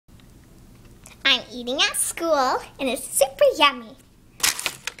I'm eating at school, and it's super yummy.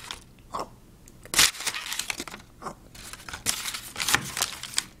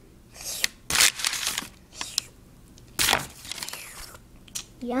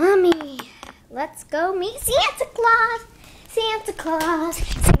 Yummy. Let's go meet Santa Claus. Santa Claus,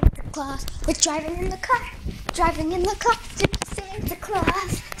 Santa Claus. We're driving in the car. Driving in the car. Santa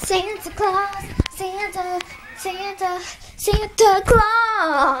Claus, Santa Claus, Santa, Santa, Santa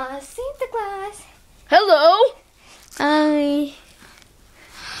Claus, Santa Claus. Hello. Hi.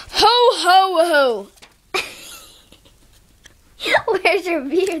 Ho, ho, ho. Where's your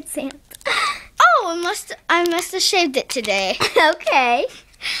beard, Santa? Oh, I must have shaved it today. Okay.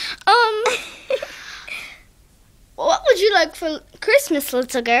 What would you like for Christmas,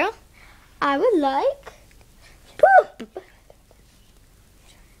 little girl? I would like poop.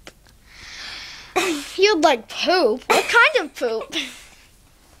 You'd like poop? What kind of poop?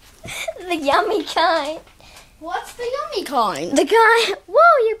 The yummy kind. What's the yummy kind? The kind.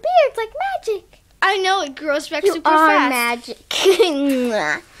 Whoa, your beard's like magic. I know, it grows back You super are fast. magic.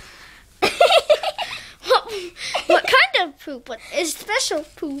 What kind of poop? What is special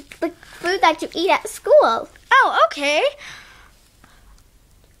poop? The food that you eat at school. Oh, okay.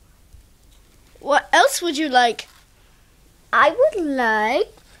 What else would you like? I would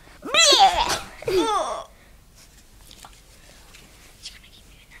like. Oh.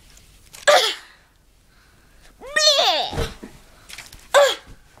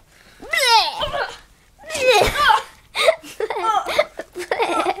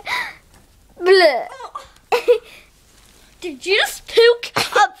 Did you just puke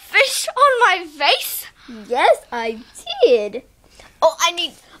a fish on my face? Yes, I did. Oh, I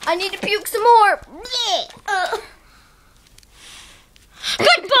need to puke some more.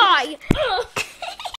 Goodbye.